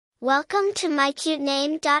Welcome to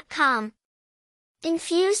mycutename.com.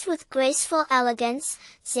 Infused with graceful elegance,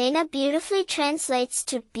 Zayna beautifully translates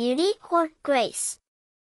to beauty or grace.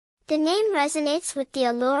 The name resonates with the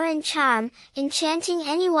allure and charm, enchanting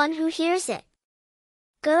anyone who hears it.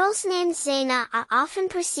 Girls named Zayna are often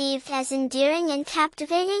perceived as endearing and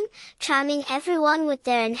captivating, charming everyone with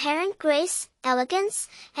their inherent grace, elegance,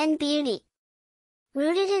 and beauty.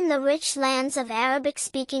 Rooted in the rich lands of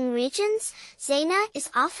Arabic-speaking regions, Zayna is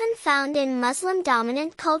often found in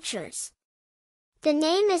Muslim-dominant cultures. The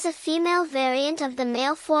name is a female variant of the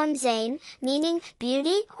male form Zayn, meaning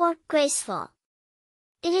beauty or graceful.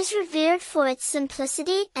 It is revered for its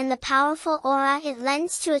simplicity and the powerful aura it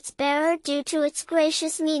lends to its bearer due to its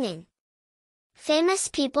gracious meaning. Famous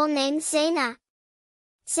people named Zayna.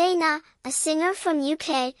 Zayna, a singer from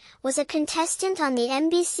UK, was a contestant on the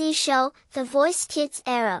NBC show The Voice Kids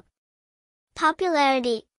Arab.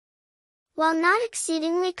 Popularity. While not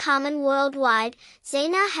exceedingly common worldwide,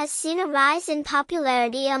 Zayna has seen a rise in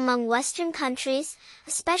popularity among Western countries,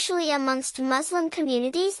 especially amongst Muslim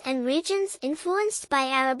communities and regions influenced by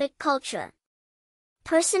Arabic culture.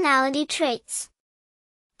 Personality traits.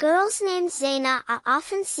 Girls named Zayna are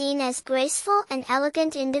often seen as graceful and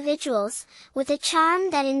elegant individuals, with a charm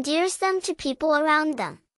that endears them to people around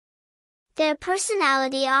them. Their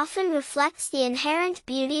personality often reflects the inherent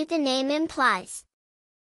beauty the name implies.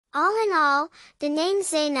 All in all, the name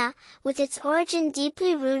Zayna, with its origin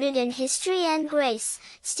deeply rooted in history and grace,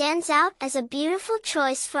 stands out as a beautiful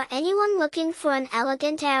choice for anyone looking for an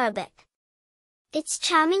elegant Arabic. Its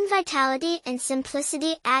charming vitality and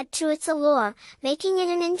simplicity add to its allure, making it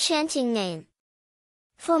an enchanting name.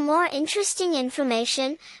 For more interesting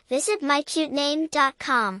information, visit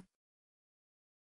mycutename.com.